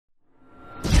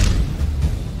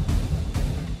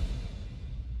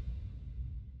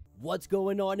What's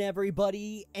going on,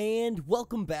 everybody, and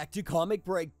welcome back to Comic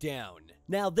Breakdown.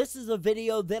 Now, this is a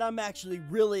video that I'm actually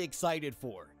really excited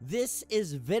for. This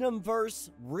is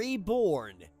Venomverse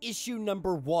Reborn, issue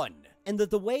number 1. And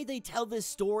the way they tell this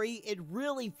story, it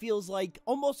really feels like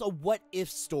almost a what-if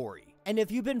story. And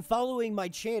if you've been following my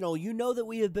channel, you know that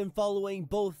we have been following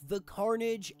both the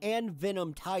Carnage and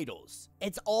Venom titles.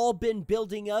 It's all been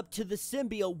building up to the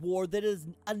symbiote war that is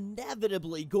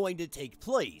inevitably going to take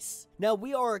place. Now,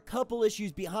 we are a couple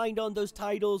issues behind on those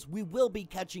titles. We will be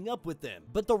catching up with them.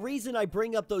 But the reason I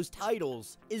bring up those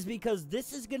titles is because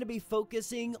this is going to be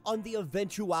focusing on the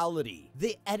eventuality,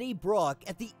 the Eddie Brock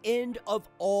at the end of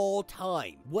all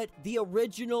time, what the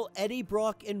original Eddie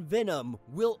Brock and Venom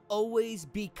will always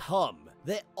become.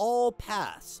 That all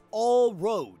paths, all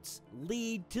roads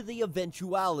lead to the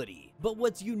eventuality. But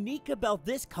what's unique about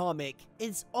this comic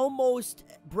is almost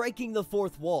breaking the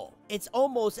fourth wall. It's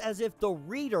almost as if the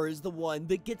reader is the one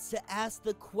that gets to ask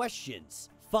the questions.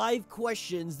 5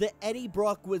 questions that Eddie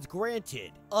Brock was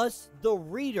granted. Us, the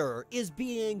reader, is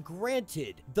being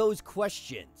granted those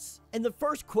questions. And the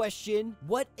first question,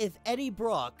 what if Eddie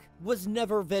Brock was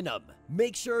never Venom?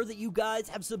 Make sure that you guys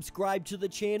have subscribed to the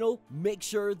channel. Make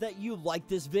sure that you like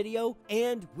this video.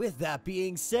 And with that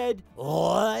being said,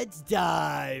 let's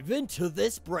dive into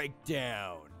this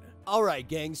breakdown. Alright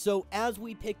gang, so as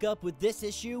we pick up with this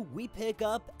issue, we pick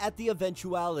up at the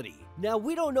eventuality. Now,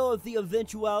 we don't know if the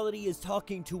eventuality is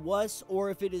talking to us or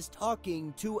if it is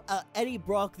talking to Eddie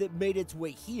Brock that made its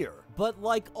way here. But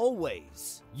like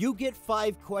always, you get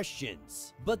 5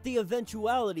 questions, but the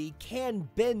eventuality can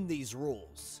bend these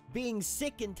rules. Being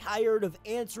sick and tired of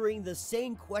answering the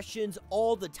same questions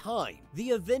all the time,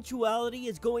 the eventuality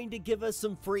is going to give us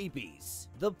some freebies.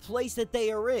 The place that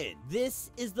they are in,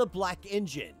 this is the Black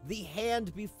Engine. The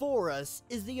hand before us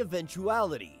is the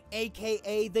eventuality,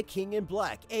 aka the King in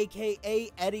Black, aka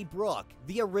Eddie Brock,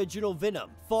 the original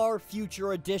Venom, Far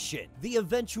Future Edition. The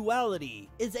eventuality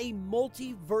is a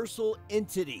multiversal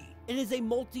entity. It is a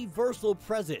multiversal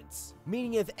presence,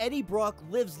 meaning if Eddie Brock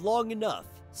lives long enough,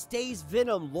 stays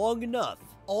Venom long enough,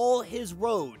 all his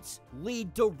roads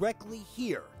lead directly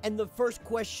here. And the first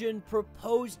question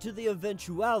proposed to the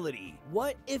eventuality,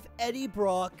 what if Eddie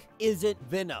Brock isn't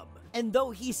Venom? And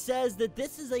though he says that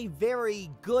this is a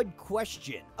very good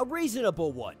question, a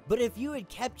reasonable one, but if you had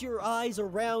kept your eyes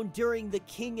around during the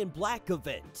King in Black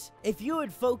event, if you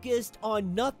had focused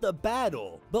on not the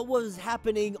battle, but what was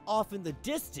happening off in the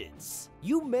distance,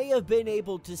 you may have been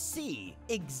able to see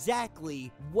exactly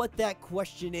what that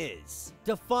question is,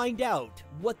 to find out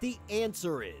what the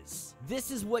answer is.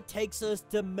 This is what takes us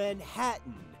to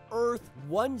Manhattan, Earth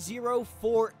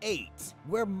 1048,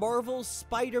 where Marvel's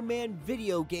Spider-Man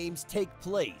video games take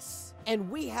place. And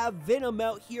we have Venom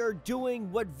out here doing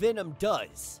what Venom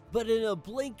does. But in a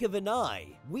blink of an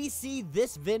eye, we see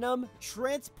this Venom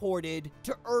transported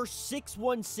to Earth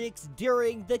 616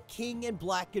 during the King in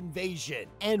Black invasion.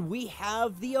 And we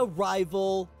have the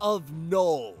arrival of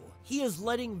Knull. He is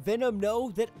letting Venom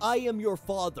know that I am your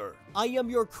father, I am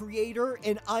your creator,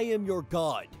 and I am your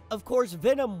god. Of course,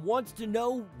 Venom wants to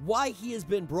know why he has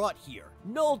been brought here.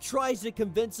 Knull tries to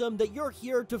convince him that you're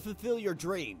here to fulfill your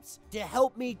dreams, to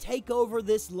help me take over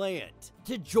this land,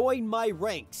 to join my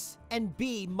ranks, and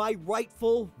be my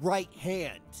rightful right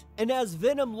hand. And as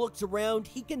Venom looks around,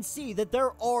 he can see that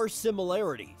there are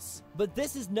similarities. But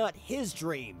this is not his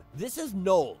dream, this is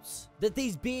Knull's. That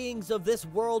these beings of this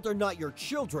world are not your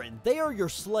children, they are your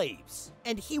slaves.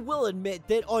 And he will admit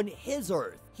that on his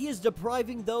Earth, he is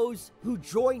depriving those who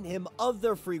join him of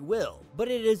their free will, but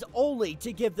it is only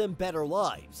to give them better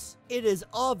lives. It is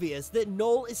obvious that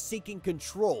Knull is seeking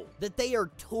control, that they are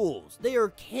tools, they are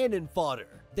cannon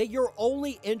fodder, that your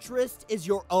only interest is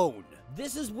your own.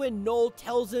 This is when Knull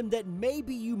tells him that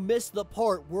maybe you missed the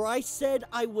part where I said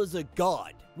I was a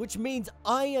god, which means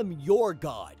I am your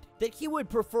god. That he would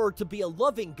prefer to be a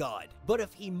loving god, but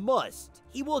if he must,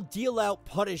 he will deal out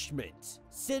punishment,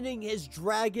 sending his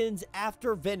dragons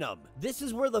after Venom. This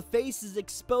is where the face is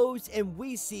exposed and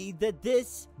we see that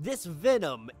this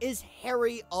Venom is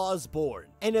Harry Osborn.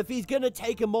 And if he's gonna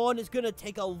take him on, it's gonna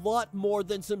take a lot more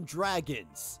than some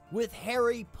dragons. With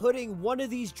Harry putting one of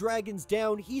these dragons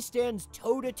down, he stands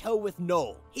toe-to-toe with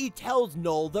Knull. He tells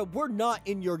Knull that we're not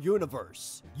in your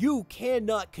universe. You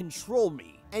cannot control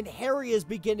me. And Harry is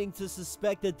beginning to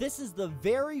suspect that this is the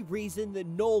very reason that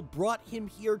Knull brought him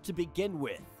here to begin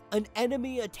with. An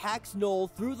enemy attacks Knull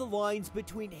through the lines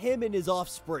between him and his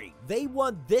offspring. They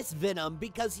want this Venom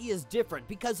because he is different,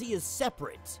 because he is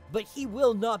separate, but he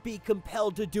will not be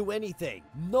compelled to do anything.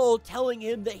 Knull telling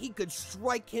him that he could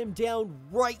strike him down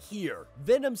right here.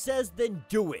 Venom says, then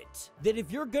do it. That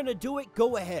if you're gonna do it,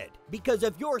 go ahead. Because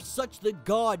if you're such the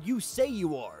god you say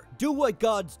you are, do what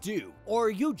gods do. Or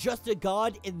are you just a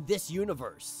god in this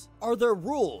universe? Are there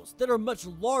rules that are much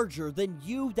larger than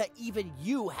you that even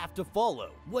you have to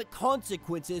follow? What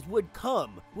consequences would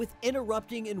come with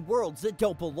interrupting in worlds that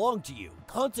don't belong to you?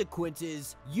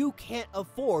 Consequences you can't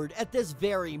afford at this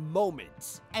very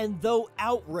moment. And though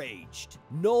outraged,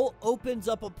 Knull opens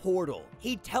up a portal.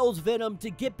 He tells Venom to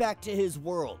get back to his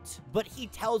world, but he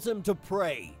tells him to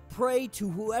pray. Pray to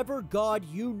whoever god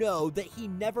you know that he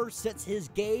never sets his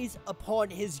gaze upon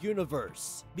his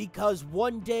universe. Because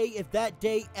one day, if that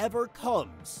day ever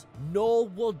comes, Knull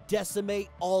will decimate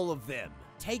all of them.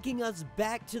 Taking us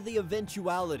back to the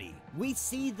eventuality, we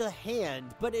see the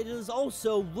hand, but it is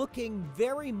also looking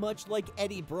very much like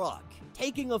Eddie Brock,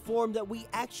 taking a form that we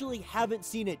actually haven't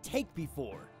seen it take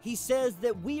before. He says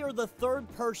that we are the third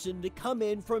person to come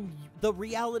in from the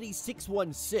reality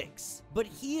 616, but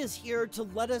he is here to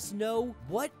let us know,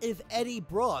 what if Eddie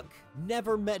Brock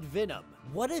never met Venom?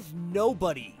 What if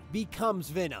nobody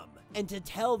becomes Venom? And to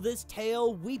tell this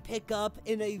tale, we pick up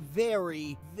in a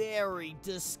very, very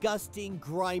disgusting,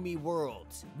 grimy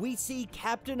world. We see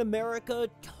Captain America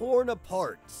torn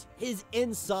apart. His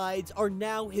insides are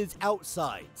now his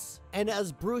outsides. And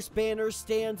as Bruce Banner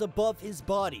stands above his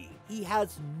body, he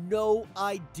has no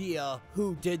idea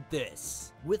who did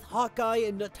this. With Hawkeye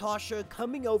and Natasha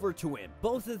coming over to him,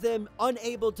 both of them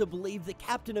unable to believe that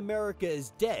Captain America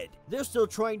is dead. They're still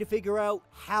trying to figure out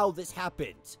how this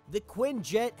happened. The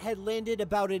Quinjet had landed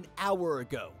about an hour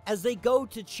ago. As they go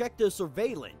to check the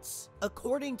surveillance,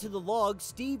 according to the log,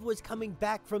 Steve was coming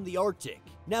back from the Arctic.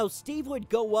 Now, Steve would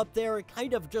go up there and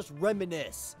kind of just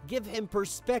reminisce, give him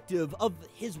perspective of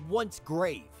his once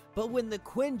grave. But when the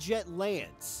Quinjet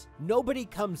lands, nobody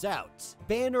comes out.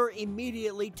 Banner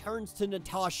immediately turns to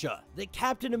Natasha. That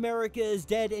Captain America is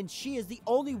dead and she is the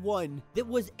only one that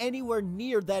was anywhere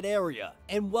near that area.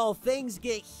 And while things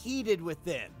get heated with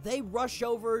them, they rush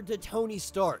over to Tony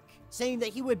Stark, saying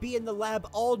that he would be in the lab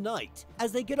all night.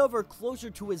 As they get over closer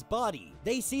to his body,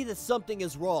 they see that something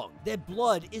is wrong, that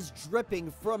blood is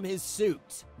dripping from his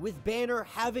suit, with Banner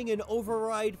having an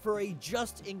override for a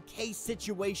just-in-case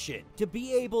situation to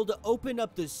be able to open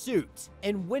up the suit.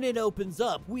 And when it opens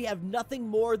up, we have nothing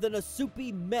more than a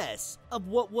soupy mess of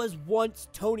what was once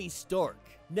Tony Stark.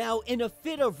 Now, in a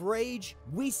fit of rage,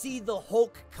 we see the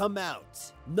Hulk come out.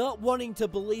 Not wanting to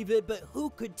believe it, but who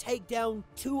could take down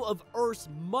two of Earth's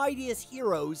mightiest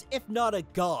heroes, if not a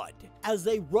god? As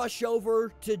they rush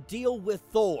over to deal with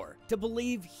Thor, to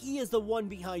believe he is the one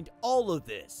behind all of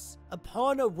this.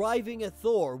 Upon arriving at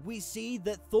Thor, we see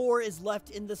that Thor is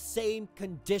left in the same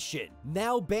condition.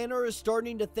 Now Banner is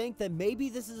starting to think that maybe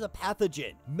this is a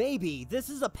pathogen. Maybe this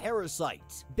is a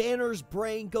parasite. Banner's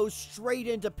brain goes straight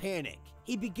into panic.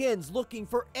 He begins looking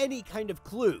for any kind of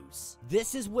clues.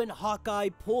 This is when Hawkeye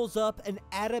pulls up an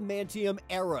adamantium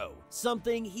arrow,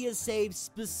 something he has saved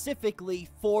specifically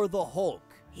for the Hulk.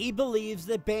 He believes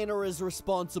that Banner is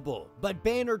responsible, but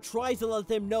Banner tries to let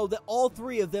them know that all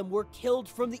three of them were killed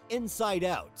from the inside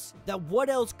out. That what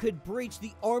else could breach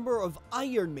the armor of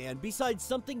Iron Man besides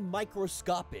something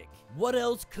microscopic? What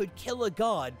else could kill a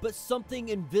god but something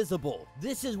invisible?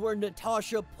 This is where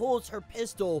Natasha pulls her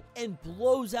pistol and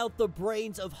blows out the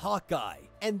brains of Hawkeye.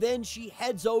 And then she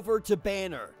heads over to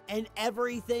Banner, and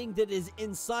everything that is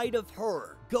inside of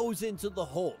her goes into the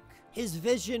Hulk. His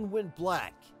vision went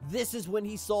black. This is when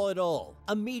he saw it all.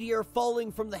 A meteor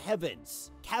falling from the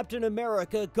heavens. Captain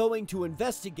America going to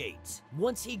investigate.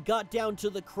 Once he got down to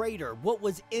the crater, what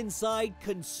was inside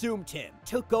consumed him,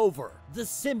 took over. The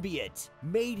symbiote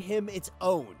made him its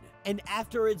own. And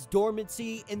after its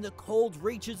dormancy in the cold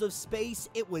reaches of space,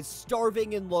 it was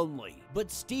starving and lonely.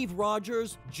 But Steve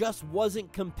Rogers just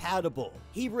wasn't compatible.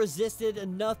 He resisted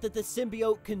enough that the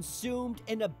symbiote consumed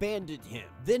and abandoned him.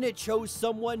 Then it chose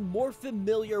someone more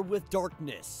familiar with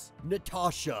darkness,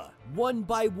 Natasha. One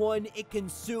by one, it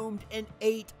consumed and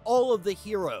ate all of the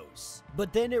heroes.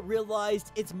 But then it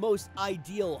realized its most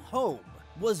ideal home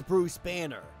was Bruce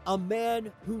Banner, a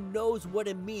man who knows what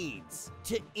it means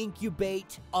to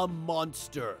incubate a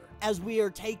monster. As we are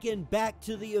taken back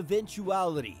to the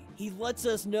eventuality, He lets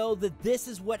us know that this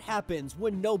is what happens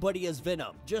when nobody is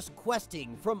Venom, just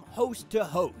questing from host to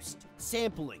host,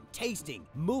 sampling, tasting,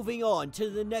 moving on to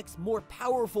the next more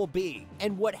powerful being.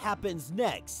 And what happens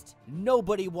next?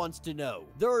 Nobody wants to know.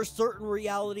 There are certain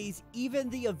realities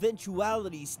even the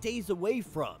eventuality stays away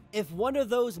from. If one of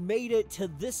those made it to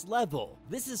this level,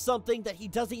 this is something that he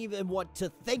doesn't even want to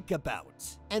think about.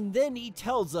 And then he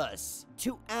tells us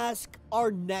to ask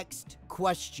our next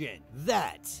question.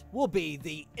 That will be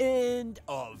the end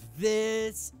of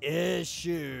this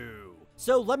issue.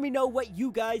 So let me know what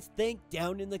you guys think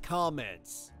down in the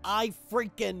comments. I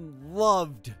freaking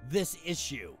loved this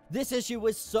issue. This issue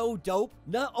was so dope.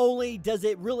 Not only does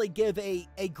it really give a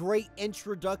great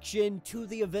introduction to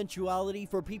the eventuality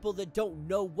for people that don't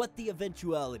know what the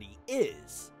eventuality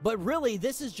is, but really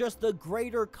this is just the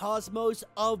greater cosmos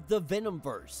of the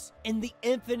Venomverse and the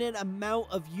infinite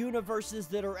amount of universes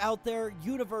that are out there,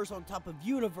 universe on top of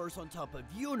universe on top of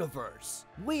universe.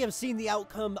 We have seen the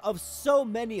outcome of so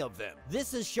many of them.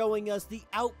 This is showing us the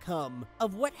outcome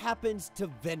of what happens to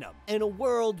Venom in a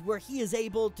world where he is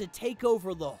able to take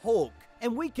over the Hulk,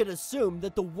 and we could assume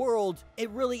that the world, it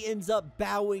really ends up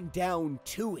bowing down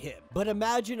to him. But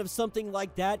imagine if something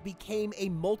like that became a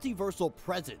multiversal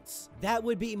presence. That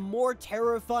would be more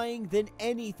terrifying than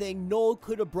anything Knull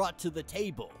could have brought to the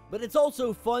table. But it's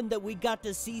also fun that we got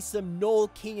to see some Knull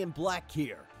King in Black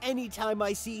here. Anytime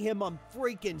I see him, I'm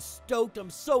freaking stoked.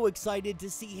 I'm so excited to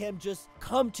see him just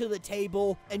come to the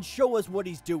table and show us what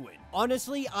he's doing.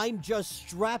 Honestly, I'm just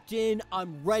strapped in.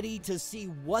 I'm ready to see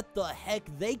what the heck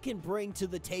they can bring to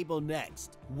the table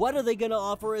next. What are they going to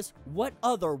offer us? What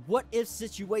other what-if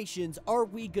situations are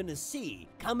we going to see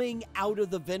coming out of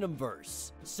the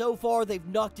Venomverse? So far, they've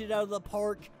knocked it out of the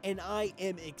park, and I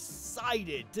am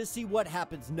excited to see what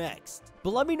happens next.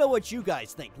 But let me know what you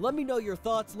guys think. Let me know your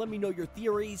thoughts. Let me know your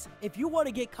theories. If you want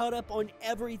to get caught up on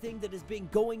everything that has been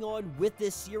going on with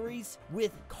this series,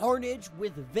 with Carnage,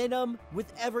 with Venom,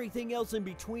 with everything else in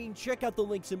between, check out the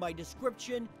links in my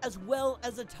description, as well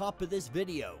as the top of this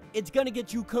video. It's going to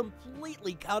get you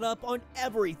completely caught up on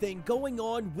everything going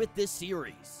on with this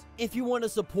series. If you want to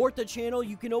support the channel,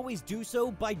 you can always do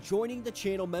so by joining the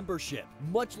channel membership.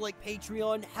 Much like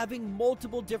Patreon, having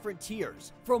multiple different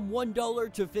tiers, from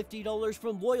 $1 to $50,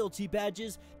 from loyalty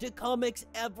badges to comics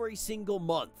every single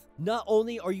month. Not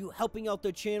only are you helping out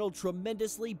the channel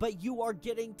tremendously, but you are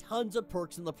getting tons of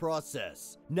perks in the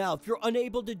process. Now, if you're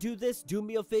unable to do this, do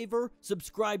me a favor,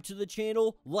 subscribe to the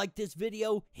channel, like this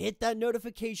video, hit that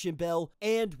notification bell,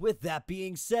 and with that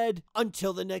being said,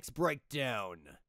 until the next breakdown.